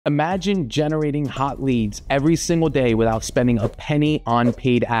Imagine generating hot leads every single day without spending a penny on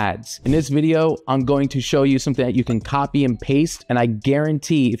paid ads. In this video, I'm going to show you something that you can copy and paste, and I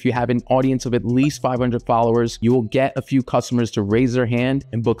guarantee if you have an audience of at least 500 followers, you will get a few customers to raise their hand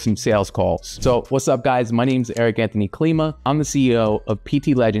and book some sales calls. So what's up, guys? My name is Eric Anthony Klima. I'm the CEO of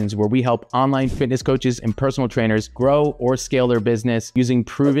PT Legends, where we help online fitness coaches and personal trainers grow or scale their business using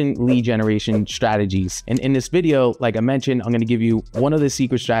proven lead generation strategies. And in this video, like I mentioned, I'm going to give you one of the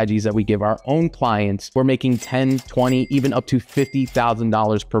secret strategies that we give our own clients. We're making $10, $20, even up to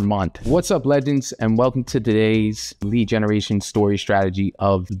 $50,000 per month. What's up, legends, and welcome to today's lead generation story strategy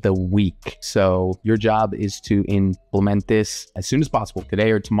of the week. So your job is to implement this as soon as possible,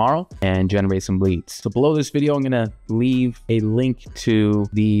 today or tomorrow, and generate some leads. So below this video, I'm gonna leave a link to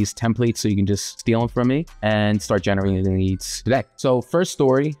these templates so you can just steal them from me and start generating leads today. So first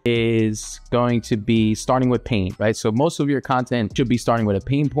story is going to be starting with pain, right? So most of your content should be starting with a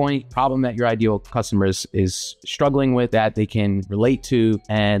pain point, problem that your ideal customers is struggling with, that they can relate to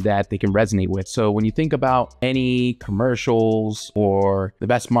and that they can resonate with. So when you think about any commercials or the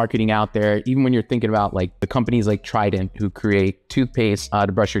best marketing out there, even when you're thinking about like the companies like Trident who create toothpaste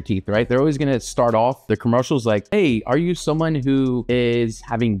to brush your teeth, right? They're always going to start off their commercials like, hey, are you someone who is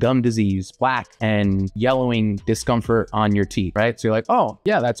having gum disease, plaque, and yellowing discomfort on your teeth, right? So you're like, oh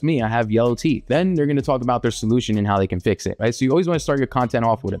yeah, that's me. I have yellow teeth. Then they're going to talk about their solution and how they can fix it, right? So you always want to start your content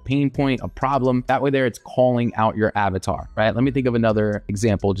off with a pain point, a problem. That way there, it's calling out your avatar, right? Let me think of another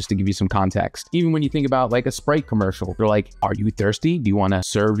example just to give you some context. Even when you think about like a Sprite commercial, they're like, are you thirsty? Do you want to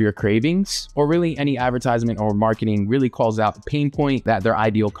serve your cravings? Or really any advertisement or marketing really calls out the pain point that their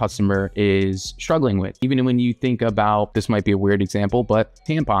ideal customer is struggling with. Even when you think about, this might be a weird example, but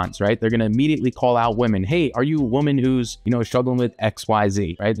tampons, right? They're going to immediately call out women. Hey, are you a woman who's, struggling with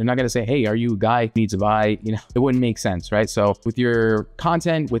XYZ, right? They're not going to say, hey, are you a guy who needs to buy, it wouldn't make sense, right? So with your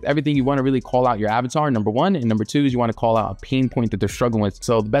content, with everything, you want to really call out your avatar, number one, and number two is you want to call out a pain point that they're struggling with.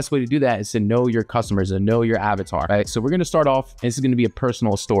 So the best way to do that is to know your customers and know your avatar, right? So we're going to start off, and this is going to be a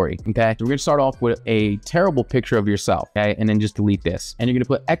personal story, okay? So we're going to start off with a terrible picture of yourself, okay? And then just delete this. And you're going to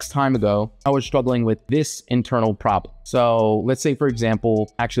put X time ago, I was struggling with this internal problem. So let's say, for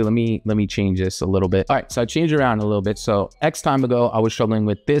example, actually, let me change this a little bit. All right, so I changed it around a little bit. So X time ago, I was struggling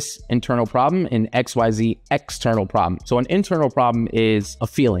with this internal problem, and XYZ external problem. So an internal problem is a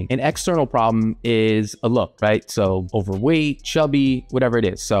feeling. An external problem is a look, right? So overweight, chubby, whatever it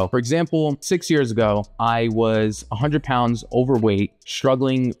is. So for example, 6 years ago, I was 100 pounds overweight,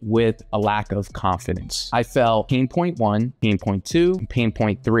 struggling with a lack of confidence. I felt pain point 1, pain point 2, and pain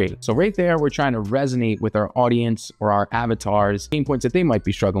point 3. So right there, we're trying to resonate with our audience or our avatars, pain points that they might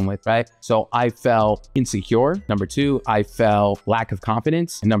be struggling with, right? So I felt insecure. Number 2, I felt lack of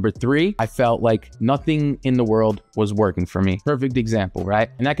confidence. And number 3, I felt like nothing in the world was working for me. Perfect example, right?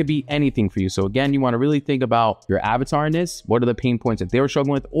 And that could be anything for you. So again, you want to really think about your avatar in this. What are the pain points that they were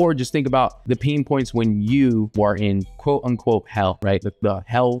struggling with? Or just think about the pain points when you were in quote unquote hell, right? The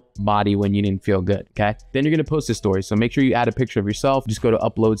hell body when you didn't feel good, okay? Then you're going to post this story. So make sure you add a picture of yourself. Just go to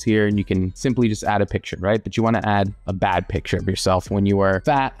uploads here and you can simply just add a picture, right? But you want to add a bad picture of yourself when you were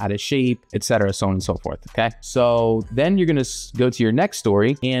fat, out of shape, etc., so on and so forth, okay? So then you're going to go to your next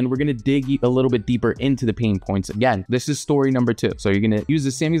story and we're going to dig a little bit deeper into the pain points. Again, this is story number 2. So you're going to use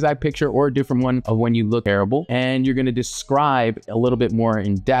the same exact picture or a different one of when you look terrible, and you're going to describe a little bit more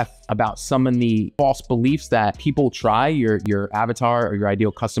in depth about some of the false beliefs that people try, your avatar or your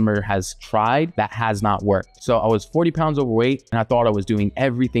ideal customer has tried that has not worked. So I was 40 pounds overweight and I thought I was doing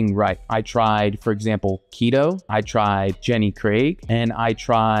everything right. I tried, for example, keto, I tried Jenny Craig, and I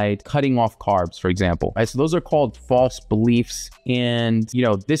tried cutting off carbs, for example. Right? So those are called false beliefs. And,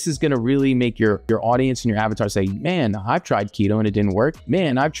 this is going to really make your audience and your avatar say, man, I've tried keto and it didn't work.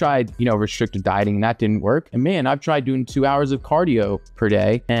 Man, I've tried, restricted dieting and that didn't work. And man, I've tried doing 2 hours of cardio per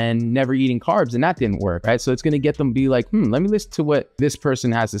day and never eating carbs and that didn't work, right? So it's going to get them to be like, let me listen to what this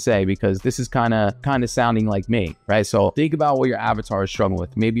person has to say because this is kind of sounding like me, right? So think about what your avatar is struggling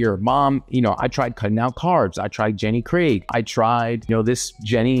with. Maybe your mom, I tried cutting out carbs. I tried Jenny Craig. I tried, this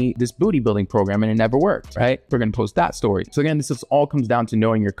booty building program and it never worked, right? We're going to post that story. So again, this all comes down to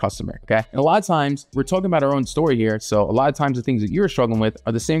knowing your customer, okay? And a lot of times we're talking about our own story here. So a lot of times the things that you're struggling with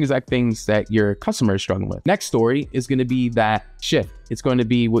are the same exact things that your customer is struggling with. Next story is going to be that shift. it's going to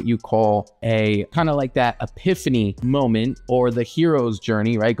be what you call a kind of like that epiphany moment or the hero's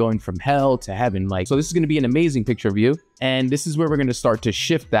journey, right? Going from hell to heaven. Like, so this is going to be an amazing picture of you. And this is where we're going to start to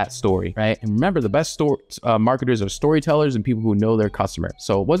shift that story, right? And remember, the best marketers are storytellers and people who know their customer.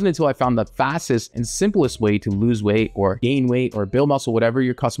 So it wasn't until I found the fastest and simplest way to lose weight or gain weight or build muscle, whatever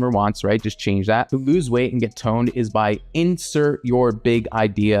your customer wants, right? Just change that. To lose weight and get toned is by insert your big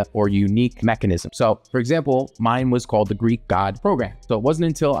idea or unique mechanism. So for example, mine was called the Greek God program. So it wasn't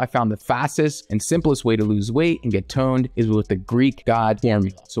until I found the fastest and simplest way to lose weight and get toned is with the Greek God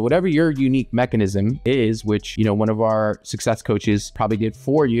formula. So whatever your unique mechanism is, which, you know, one of our success coaches probably did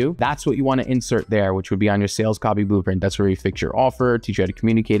for you, that's what you want to insert there, which would be on your sales copy blueprint. That's where you fix your offer, teach you how to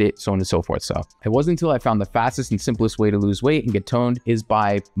communicate it, so on and so forth. So it wasn't until I found the fastest and simplest way to lose weight and get toned is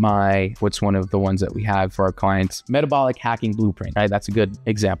by what's one of the ones that we have for our clients, metabolic hacking blueprint, right? That's a good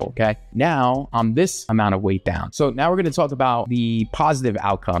example. Okay. Now I'm this amount of weight down. So now we're going to talk about the positive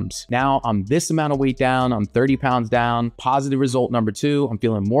outcomes. Now I'm this amount of weight down. I'm 30 pounds down. Positive result number 2. I'm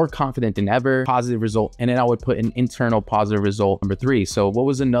feeling more confident than ever. Positive result. And then I would put an internal positive result number 3. So what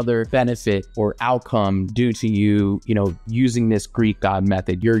was another benefit or outcome due to you, using this Greek God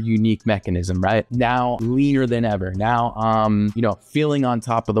method, your unique mechanism, right? Now leaner than ever. Now, feeling on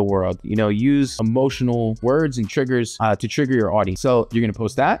top of the world, use emotional words and triggers to trigger your audience. So you're going to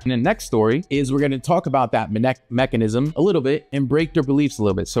post that. And the next story is we're going to talk about that mechanism a little bit and break their beliefs a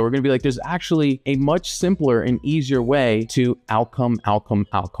little bit. So we're going to be like, there's actually a much simpler and easier way to outcome.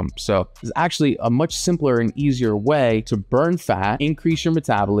 So there's actually a much simpler and easier way to burn fat, increase your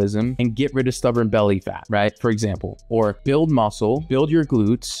metabolism, and get rid of stubborn belly fat, right? For example, or build muscle, build your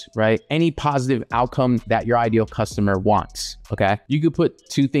glutes, right? Any positive outcome that your ideal customer wants, okay? You could put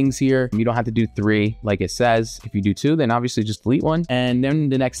 2 things here. You don't have to do 3 like it says. If you do 2, then obviously just delete 1. And then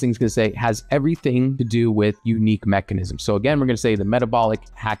the next thing's gonna say has everything to do with unique mechanisms. So again, we're gonna say the metabolic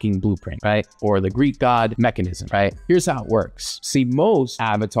hacking blueprint, right? Or the Greek God mechanism, right? Here's how it works. See, most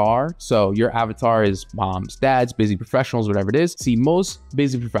avatar, so your avatar is moms, dads, busy professionals, whatever it is. See, most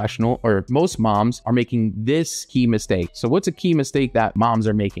busy professional or most moms are making this key mistake. So what's a key mistake that moms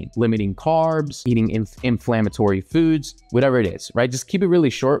are making? Limiting carbs, eating inflammatory foods, whatever it is, right? Just keep it really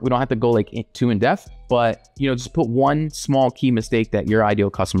short. We don't have to go like too in depth, but just put one small key mistake that your ideal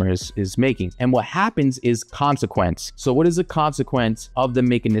customer is making. And what happens is consequence. So what is the consequence of them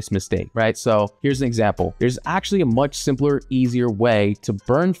making this mistake, right? So here's an example. There's actually a much simpler, easier way to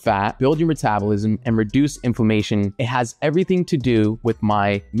burn fat, build your metabolism, and reduce inflammation. It has everything to do with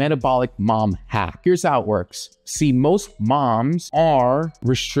my metabolic mom hack. Here's how it works. See, most moms are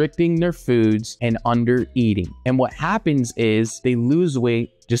restricting their foods and under eating. And what happens is they lose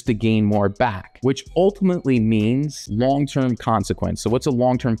weight just to gain more back, which ultimately means long-term consequence. So what's a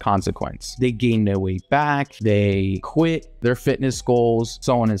long-term consequence? They gain their weight back, they quit their fitness goals,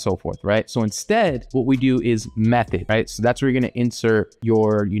 so on and so forth, right? So instead, what we do is method, right? So that's where you're gonna insert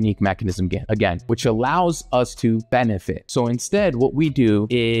your unique mechanism again, which allows us to benefit. So instead, what we do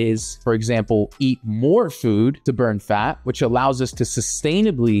is, for example, eat more food to burn fat, which allows us to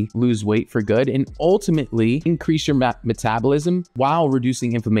sustainably lose weight for good and ultimately increase your metabolism while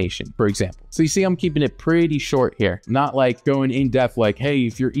reducing inflammation, for example. So you see, I'm keeping it pretty short here, not like going in depth like, hey,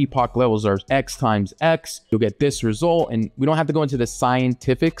 if your EPOC levels are X times X, you'll get this result. And we don't have to go into the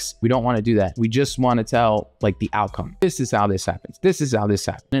scientifics. We don't want to do that. We just want to tell like the outcome. This is how this happens. This is how this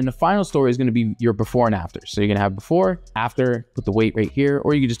happens. And the final story is going to be your before and after. So you're going to have before, after, put the weight right here,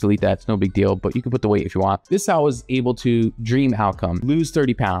 or you can just delete that. It's no big deal, but you can put the weight if you want. This is how I was able to dream outcome, lose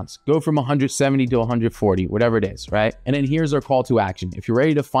 30 pounds, go from 170 to 140, whatever it is, right? And then here's our call to action. If you're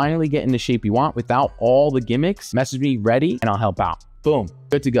ready to finally get in the shape you want without all the gimmicks, message me ready and I'll help out. Boom,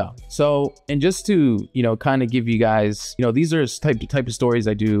 good to go. So, and just to, kind of give you guys, these are type of stories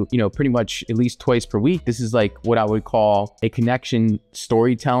I do, pretty much at least twice per week. This is like what I would call a connection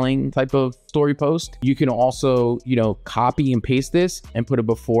storytelling type of story post. You can also, copy and paste this and put a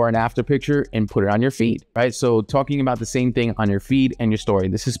before and after picture and put it on your feed, right? So talking about the same thing on your feed and your story.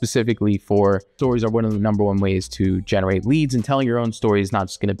 This is specifically for stories are one of the #1 ways to generate leads, and telling your own story is not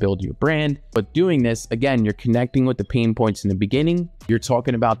just going to build your brand, but doing this, again, you're connecting with the pain points in the beginning. You're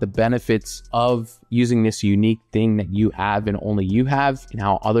talking about the benefits of using this unique thing that you have and only you have, and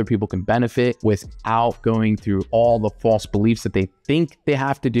how other people can benefit without going through all the false beliefs that they think they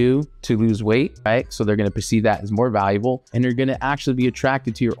have to do to lose weight, right? So they're going to perceive that as more valuable, and they're going to actually be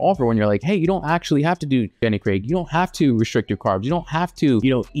attracted to your offer when you're like, hey, you don't actually have to do Jenny Craig. You don't have to restrict your carbs. You don't have to,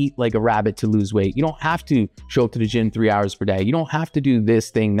 eat like a rabbit to lose weight. You don't have to show up to the gym 3 hours per day. You don't have to do this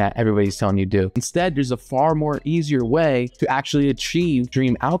thing that everybody's telling you to do. Instead, there's a far more easier way to actually achieve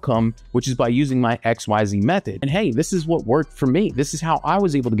dream outcome, which is by using my XYZ method. And hey, this is what worked for me. This is how I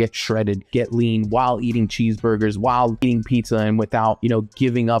was able to get shredded, get lean while eating cheeseburgers, while eating pizza, and without,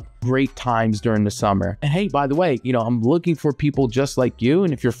 giving up great times during the summer. And hey, by the way, I'm looking for people just like you.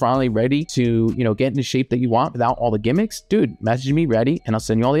 And if you're finally ready to, get in the shape that you want without all the gimmicks, dude, message me ready and I'll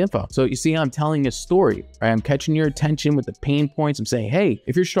send you all the info. So you see, I'm telling a story, right? I'm catching your attention with the pain points. I'm saying, hey,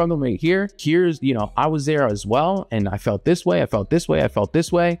 if you're struggling right here, here's, I was there as well. And I felt this way. I felt this way. I felt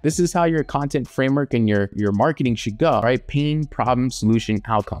this way. This is how your content framework and your marketing should go, right? Pain, problem, solution,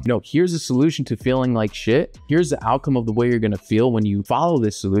 outcome. Here's a solution to feeling like shit. Here's the outcome of the way you're going to feel when you follow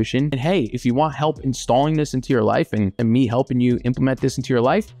this solution. And hey, if you want help installing this into your life and me helping you implement this into your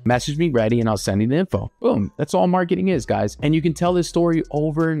life, message me ready and I'll send you the info. Boom. That's all marketing is, guys. And you can tell this story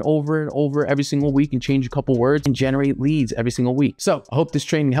over and over and over every single week and change a couple words and generate leads every single week. So I hope this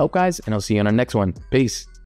training helped, guys, and I'll see you on our next one. Peace.